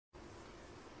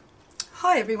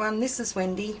Hi everyone, this is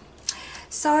Wendy.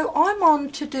 So I'm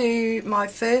on to do my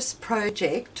first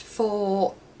project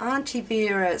for Aunty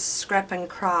Vera's Scrap and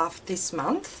Craft this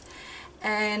month,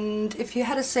 and if you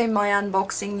had seen my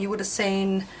unboxing you would have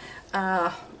seen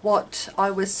what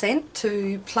I was sent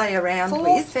to play around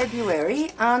with. For February,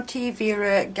 Aunty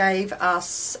Vera gave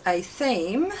us a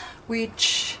theme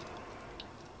which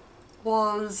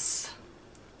was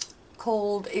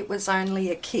called It Was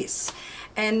Only a Kiss.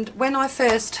 And when I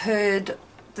first heard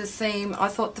the theme, I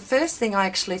thought the first thing I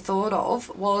actually thought of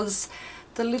was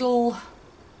the little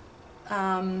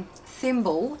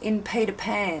thimble in Peter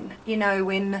Pan. You know,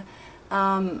 when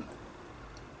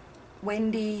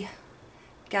Wendy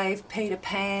gave Peter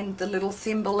Pan the little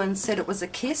thimble and said it was a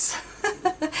kiss.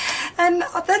 And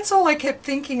that's all I kept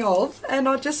thinking of, and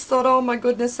I just thought, oh my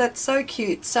goodness, that's so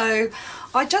cute. So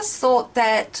I just thought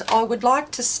that I would like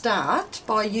to start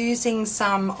by using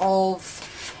some of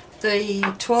the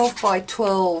 12 by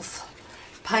 12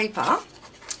 paper.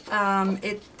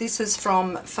 This is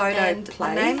from Photo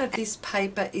Play. The name of this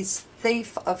paper is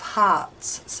Thief of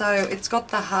Hearts. So it's got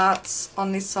the hearts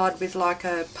on this side with like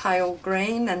a pale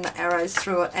green and the arrows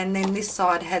through it, and then this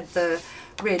side had the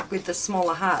red with the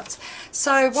smaller hearts.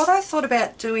 So what I thought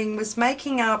about doing was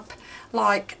making up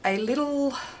like a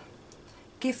little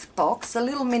gift box, a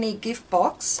little mini gift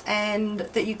box, and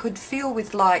that you could fill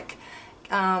with like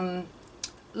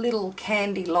little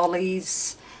candy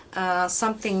lollies,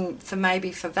 something for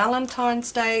maybe for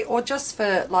Valentine's Day, or just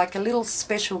for like a little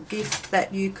special gift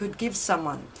that you could give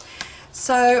someone.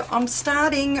 So I'm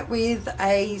starting with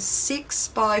a 6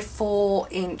 by 4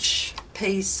 inch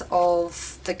piece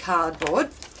of the cardboard,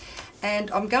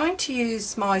 and I'm going to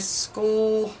use my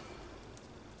scoreboard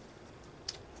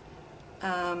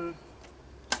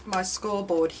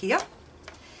here,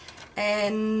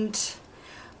 and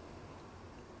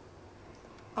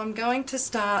I'm going to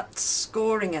start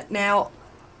scoring it. Now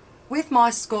with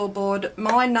my scoreboard,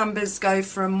 my numbers go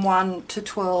from 1 to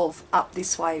 12 up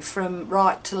this way, from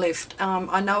right to left.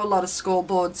 I know a lot of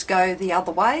scoreboards go the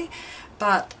other way,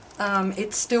 but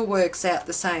it still works out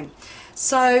the same.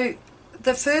 So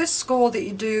the first score that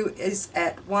you do is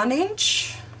at 1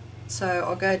 inch. So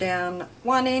I'll go down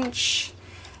 1 inch.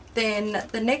 Then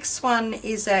the next one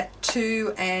is at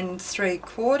 2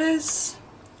 3/4.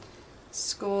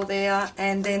 Score there,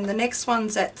 and then the next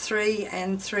one's at 3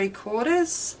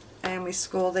 3/4, and we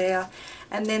score there,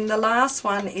 and then the last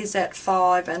one is at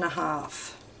 5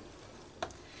 1/2.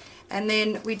 And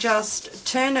then we just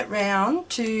turn it round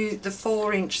to the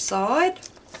 4 inch side,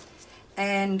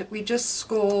 and we just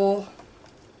score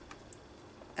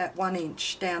at 1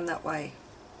 inch down that way.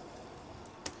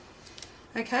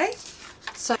 Okay,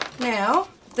 so now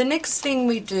the next thing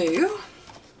we do,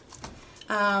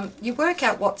 you work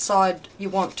out what side you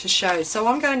want to show. So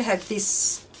I'm going to have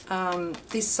this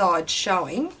this side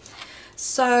showing.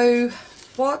 So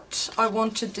what I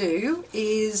want to do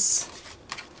is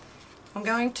I'm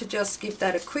going to just give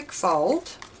that a quick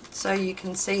fold so you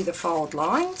can see the fold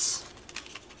lines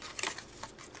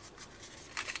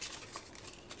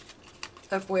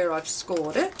of where I've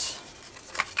scored it.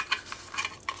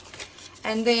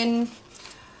 And then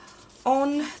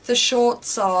on the short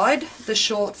side, the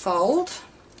short fold,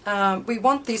 we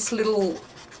want this little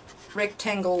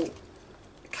rectangle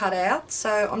cut out,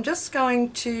 so I'm just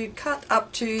going to cut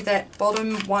up to that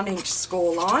bottom 1 inch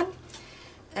score line,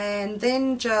 and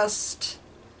then just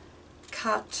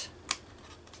cut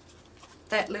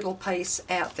that little piece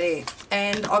out there,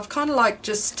 and I've kind of like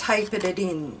just tapered it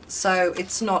in so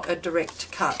it's not a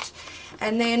direct cut.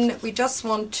 And then we just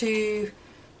want to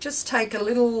just take a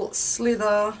little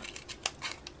slither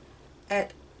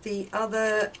at the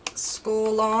other score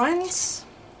lines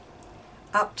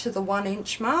up to the 1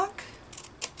 inch mark.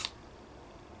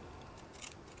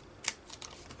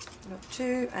 Got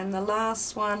 2, and the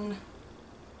last one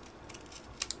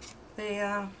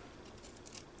there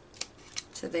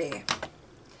to there.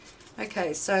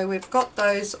 Okay, so we've got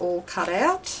those all cut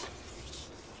out,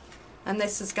 and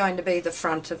this is going to be the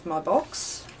front of my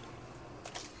box.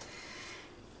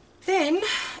 Then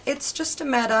it's just a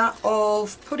matter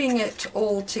of putting it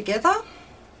all together.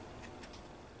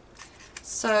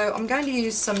 So I'm going to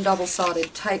use some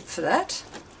double-sided tape for that,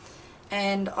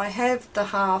 and I have the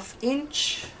 1/2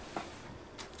 inch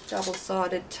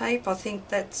double-sided tape. I think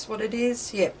that's what it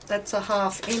is. Yep, that's a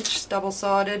 1/2 inch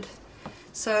double-sided.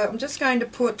 So I'm just going to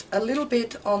put a little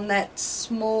bit on that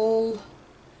small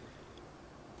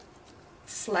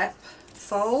flap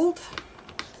fold.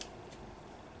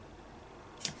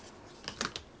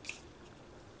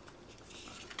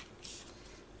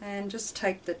 And just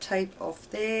take the tape off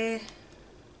there.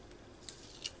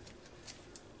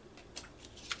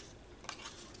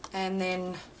 and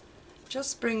then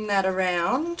just bring that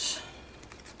around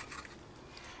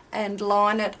and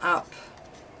line it up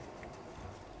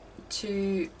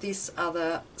to this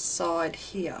other side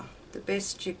here the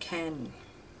best you can.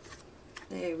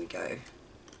 There we go.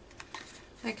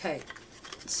 Okay,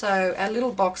 so our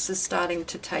little box is starting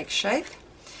to take shape,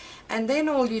 and then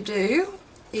all you do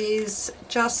is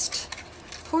just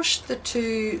push the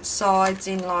two sides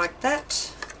in like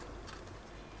that,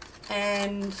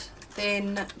 and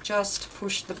then just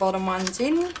push the bottom ones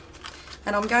in,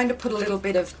 and I'm going to put a little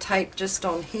bit of tape just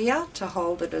on here to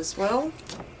hold it as well.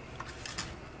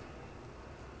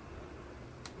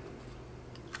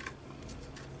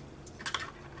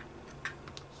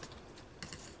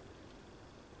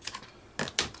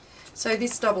 So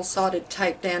this double-sided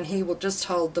tape down here will just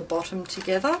hold the bottom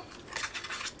together.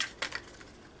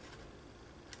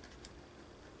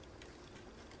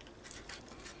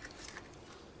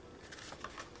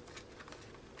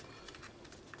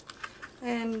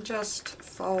 And just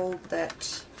fold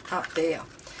that up there.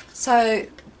 So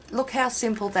look how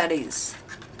simple that is.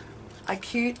 A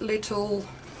cute little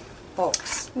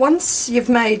box. Once you've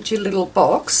made your little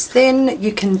box, then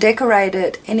you can decorate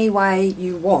it any way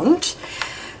you want.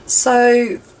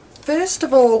 So first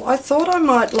of all, I thought I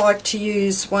might like to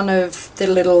use one of the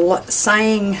little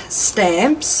saying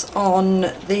stamps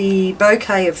on the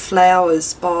Bouquet of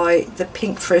Flowers by the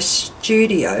Pink Fresh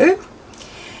Studio.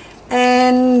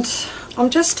 And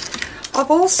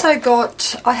I've also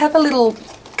got, I have a little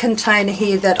container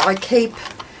here that I keep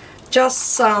just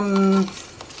some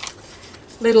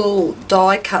little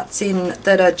die cuts in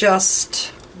that are just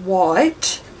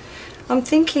white. I'm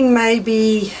thinking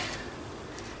maybe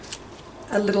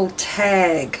a little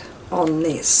tag on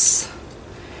this.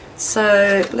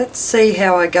 So let's see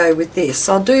how I go with this.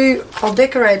 I'll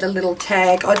decorate a little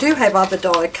tag. I do have other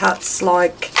die cuts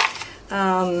like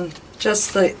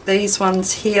just these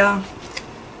ones here,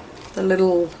 the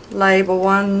little label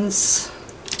ones.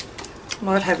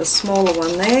 Might have a smaller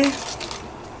one there,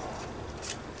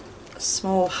 a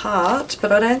small heart,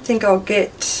 but I don't think I'll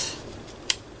get,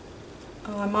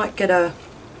 oh, I might get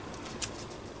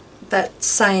that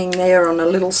saying there on a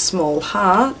little small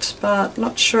heart, but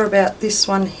not sure about this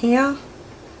one here.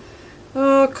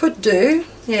 Oh, could do,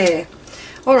 yeah.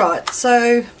 Alright,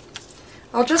 so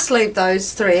I'll just leave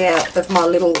those three out of my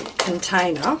little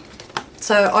container.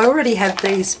 So I already have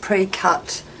these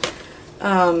pre-cut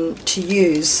to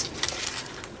use.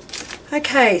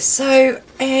 Okay, so,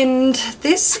 and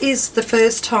this is the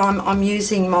first time I'm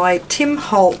using my Tim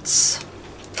Holtz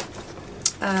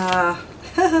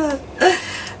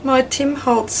my Tim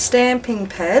Holtz stamping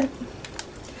pad.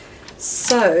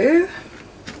 So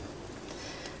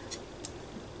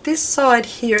this side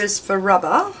here is for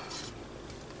rubber,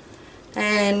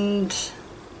 and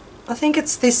I think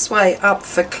it's this way up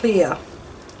for clear.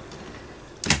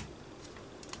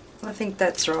 I think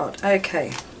that's right.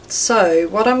 Okay, so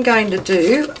what I'm going to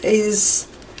do is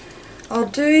I'll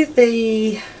do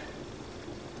the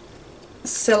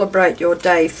Celebrate Your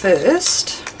Day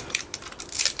first.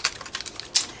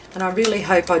 And I really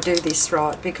hope I do this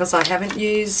right because I haven't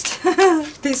used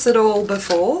this at all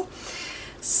before.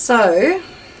 So,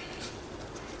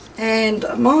 and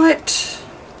I might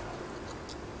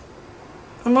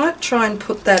try and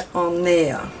put that on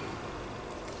there.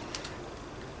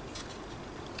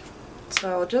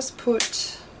 So I'll just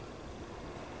put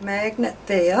magnet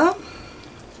there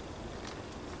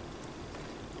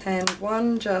and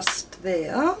one just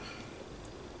there.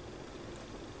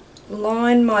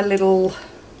 Line my little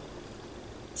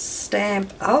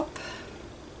stamp up,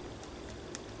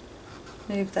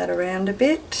 move that around a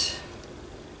bit.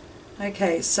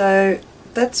 Okay, so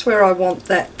that's where I want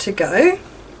that to go.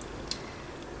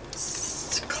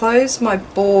 Close my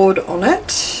board on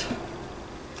it,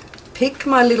 pick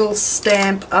my little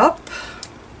stamp up,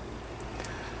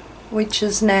 which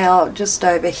is now just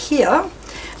over here,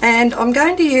 and I'm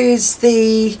going to use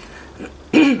the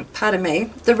pardon me,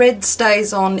 the Red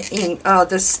Stazon Ink,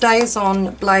 the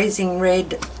Stazon Blazing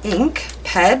Red Ink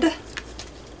pad.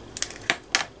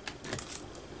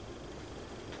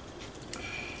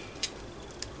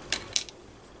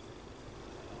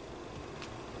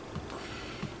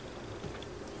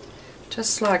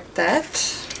 Just like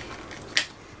that.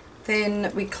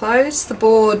 Then we close the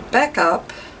board back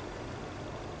up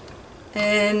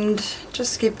and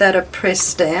just give that a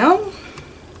press down.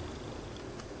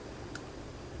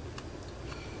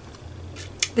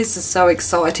 This is so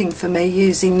exciting for me,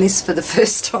 using this for the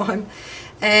first time.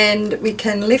 And we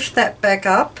can lift that back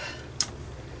up,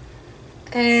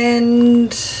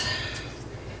 and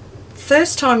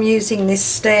first time using this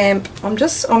stamp, I'm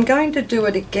going to do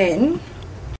it again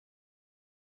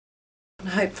And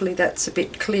hopefully that's a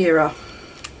bit clearer.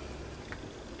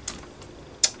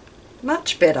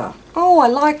 Much better. Oh, I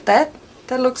like that.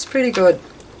 That looks pretty good.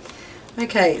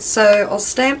 Okay, so I'll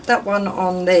stamp that one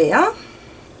on there.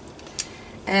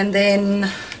 And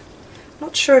then,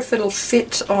 not sure if it'll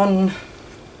fit on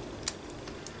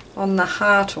the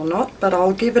heart or not, but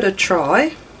I'll give it a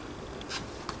try.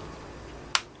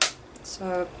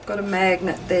 So I've got a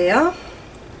magnet there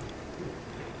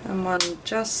and one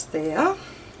just there.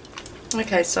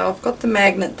 Okay, so I've got the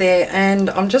magnet there, and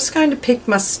I'm just going to pick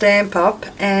my stamp up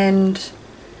and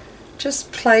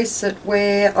just place it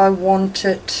where I want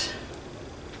it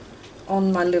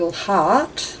on my little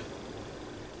heart.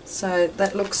 So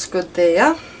that looks good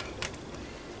there.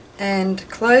 And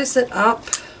close it up.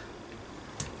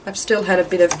 I've still had a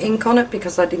bit of ink on it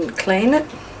because I didn't clean it.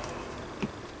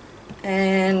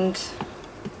 And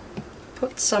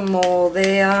put some more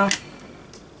there.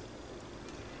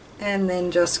 And then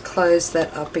just close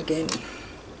that up again.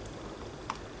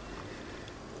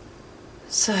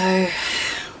 So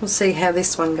we'll see how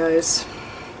this one goes.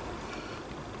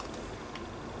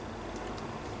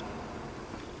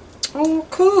 Oh,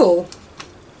 cool.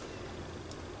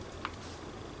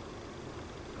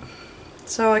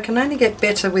 So I can only get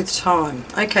better with time.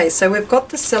 Okay, so we've got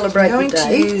the celebrate the day. I'm going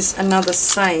to use another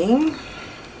saying.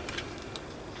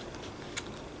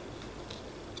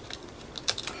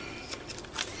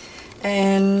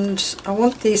 And I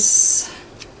want this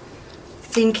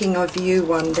thinking of you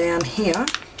one down here.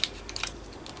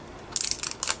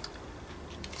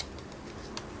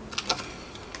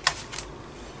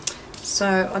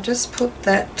 So I'll just put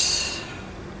that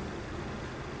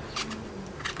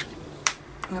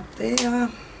up there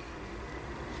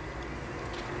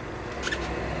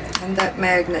and that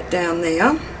magnet down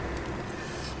there.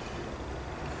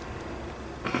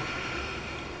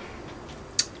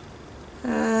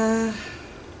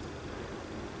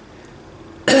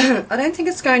 I don't think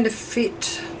it's going to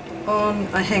fit on,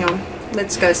 hang on,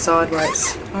 let's go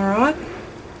sideways. Alright,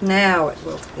 now it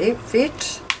will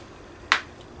fit.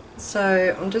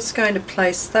 So I'm just going to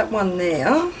place that one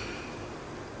there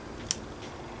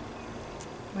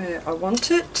where I want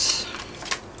it,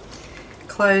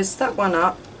 close that one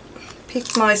up,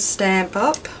 pick my stamp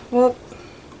up, whoop,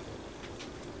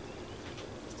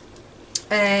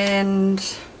 and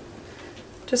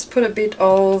just put a bit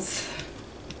of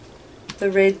the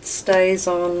Red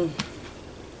Stazon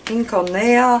ink on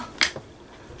there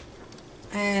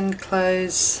and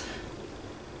close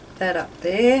that up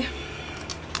there.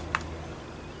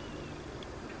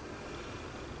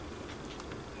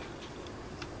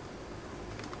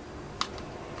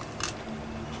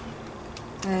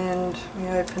 And we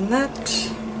open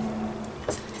that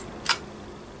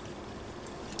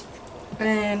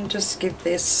and just give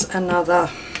this another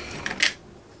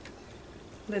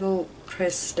little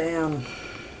press down.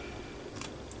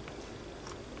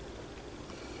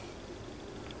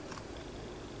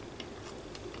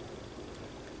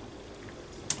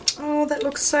 Oh, that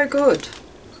looks so good.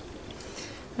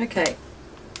 Okay,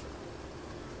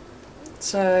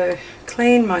 so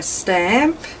clean my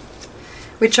stamp,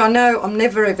 which I know I'm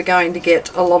never ever going to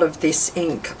get a lot of this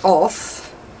ink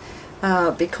off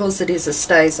because it is a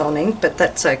Stazon ink, but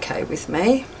that's okay with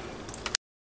me.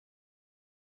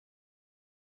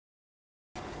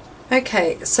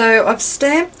 Okay, so I've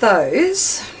stamped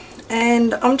those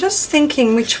and I'm just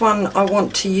thinking which one I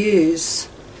want to use.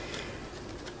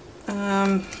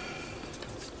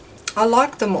 I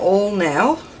like them all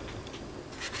now,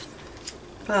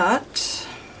 but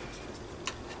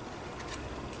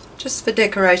just for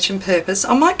decoration purpose,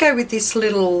 I might go with this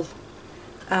little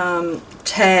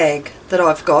tag that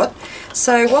I've got.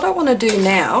 So what I want to do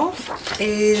now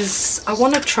is I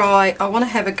want to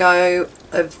have a go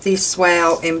of this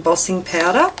Wow embossing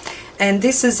powder, and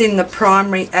this is in the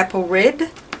primary apple red.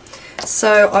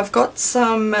 So I've got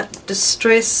some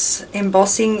Distress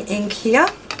embossing ink here.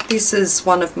 This is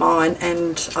one of mine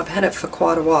and I've had it for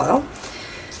quite a while.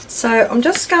 So I'm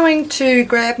just going to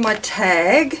grab my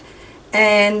tag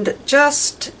and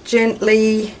just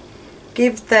gently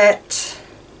give that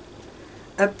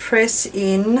a press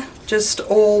in just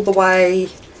all the way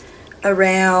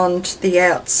around the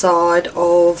outside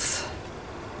of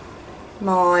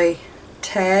my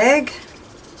tag,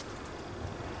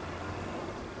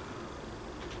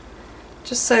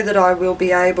 just so that I will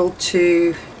be able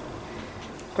to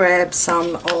grab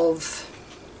some of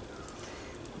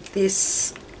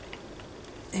this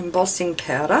embossing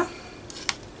powder.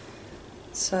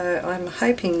 So I'm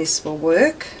hoping this will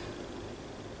work.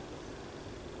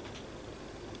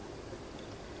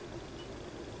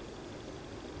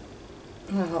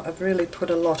 Oh, I've really put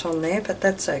a lot on there, but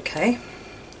that's okay.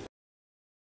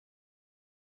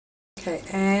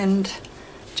 and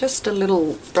just a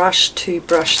little brush to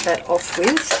brush that off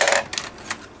with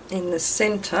in the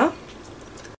centre.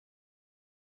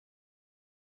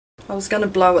 I was going to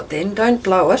blow it then, don't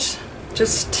blow it,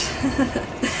 just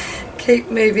keep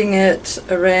moving it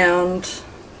around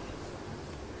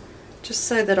just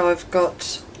so that I've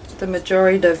got the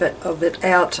majority of it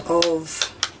out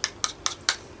of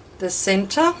the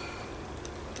centre.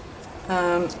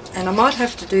 And I might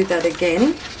have to do that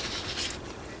again.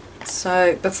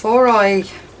 So before I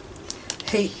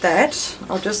heat that,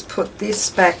 I'll just put this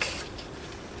back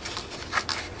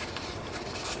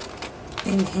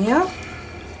in here.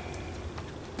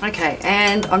 Okay,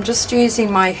 and I'm just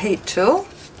using my heat tool.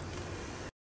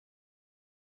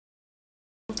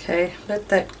 Okay, let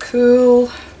that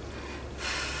cool.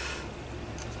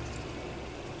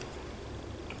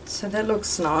 So that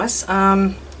looks nice.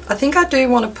 I think I do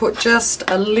want to put just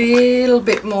a little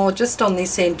bit more just on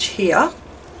this edge here.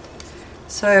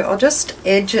 So I'll just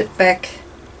edge it back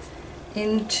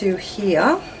into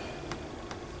here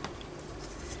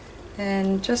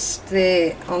and just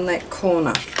there on that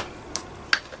corner.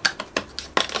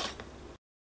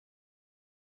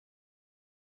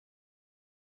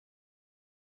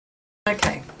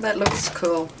 Okay, that looks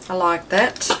cool. I like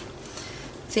that.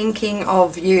 Thinking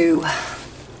of you.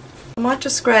 I might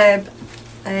just grab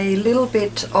a little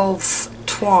bit of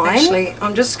twine. Actually,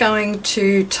 I'm just going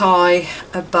to tie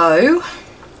a bow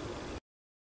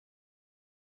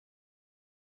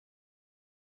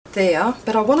there,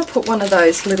 but I want to put one of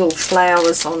those little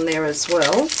flowers on there as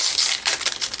well.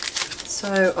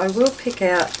 So I will pick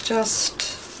out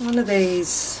just one of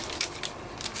these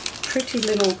pretty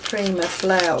little Prima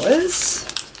Flowers,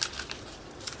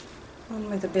 one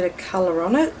with a bit of colour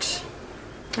on it.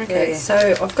 Okay, yeah.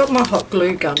 So I've got my hot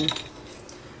glue gun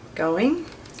going,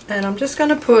 and I'm just going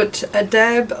to put a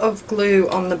dab of glue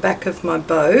on the back of my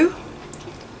bow,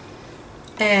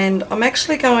 and I'm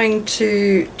actually going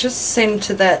to just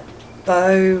centre that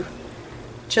bow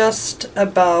just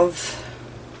above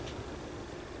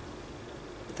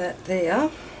that there,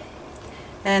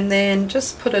 and then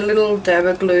just put a little dab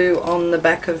of glue on the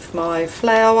back of my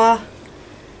flower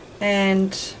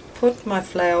and put my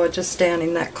flower just down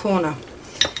in that corner.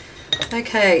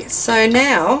 Okay, so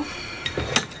now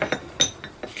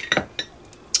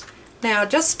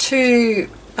just to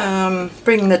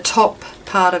bring the top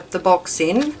part of the box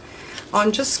in,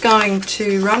 I'm just going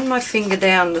to run my finger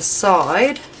down the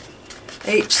side,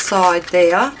 each side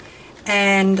there,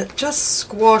 and just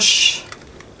squash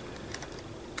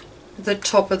the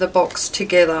top of the box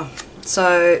together.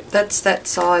 So that's that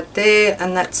side there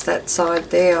and that's that side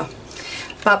there.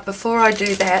 But before I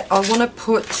do that, I want to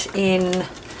put in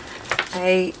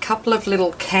a couple of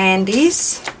little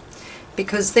candies,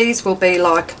 because these will be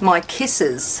like my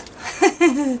kisses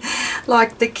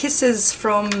like the kisses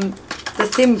from the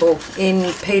thimble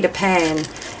in Peter Pan.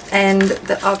 And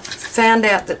I've found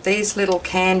out that these little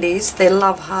candies, they're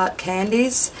love heart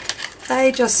candies,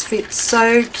 they just fit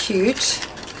so cute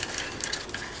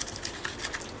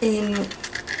in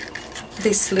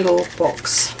this little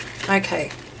box.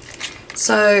 Okay,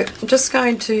 so I'm just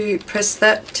going to press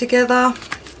that together.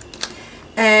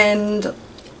 And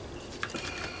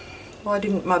why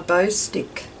didn't my bow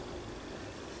stick?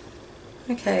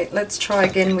 Okay, let's try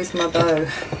again with my bow.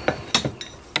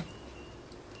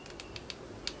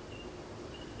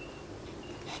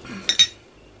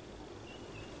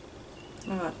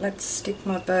 Alright, let's stick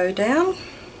my bow down.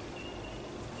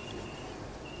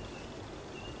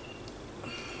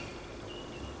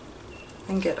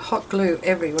 And get hot glue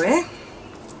everywhere.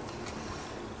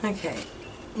 Okay,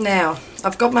 now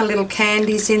I've got my little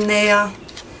candies in there.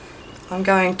 I'm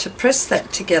going to press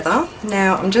that together.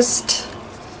 Now I'm just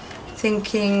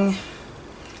thinking,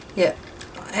 yeah,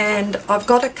 and I've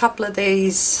got a couple of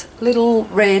these little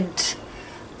red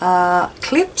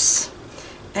clips,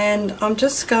 and I'm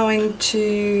just going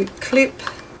to clip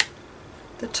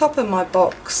the top of my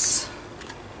box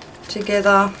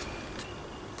together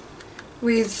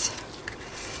with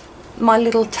my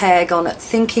little tag on it,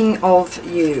 thinking of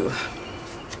you.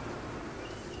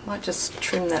 Might just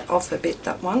trim that off a bit,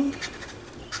 that one,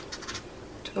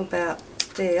 to about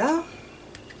there,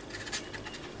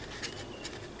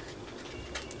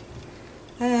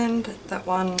 and that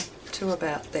one to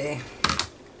about there.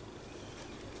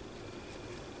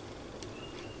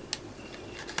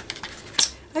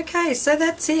 Okay, so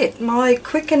that's it, my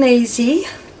quick and easy,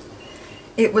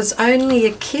 it was only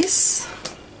a kiss,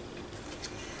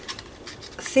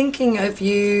 thinking of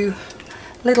you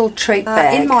little treat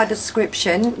bag. In my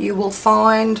description you will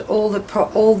find all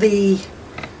the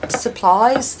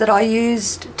supplies that I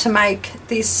used to make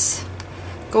this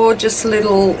gorgeous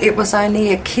little, it was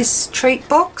only a kiss treat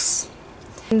box.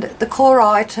 And the core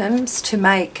items to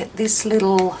make this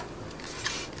little,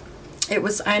 it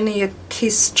was only a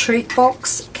kiss treat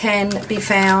box, can be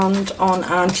found on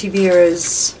Aunty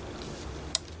Vera's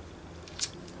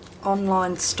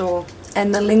online store,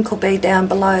 and the link will be down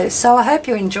below. So I hope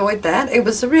you enjoyed that. It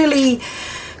was a really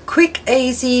quick,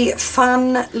 easy,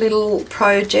 fun little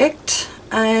project,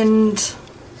 and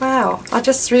wow, I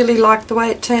just really liked the way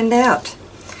it turned out.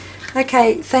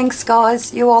 Okay, thanks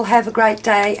guys, you all have a great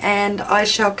day, and I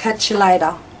shall catch you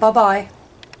later. Bye bye.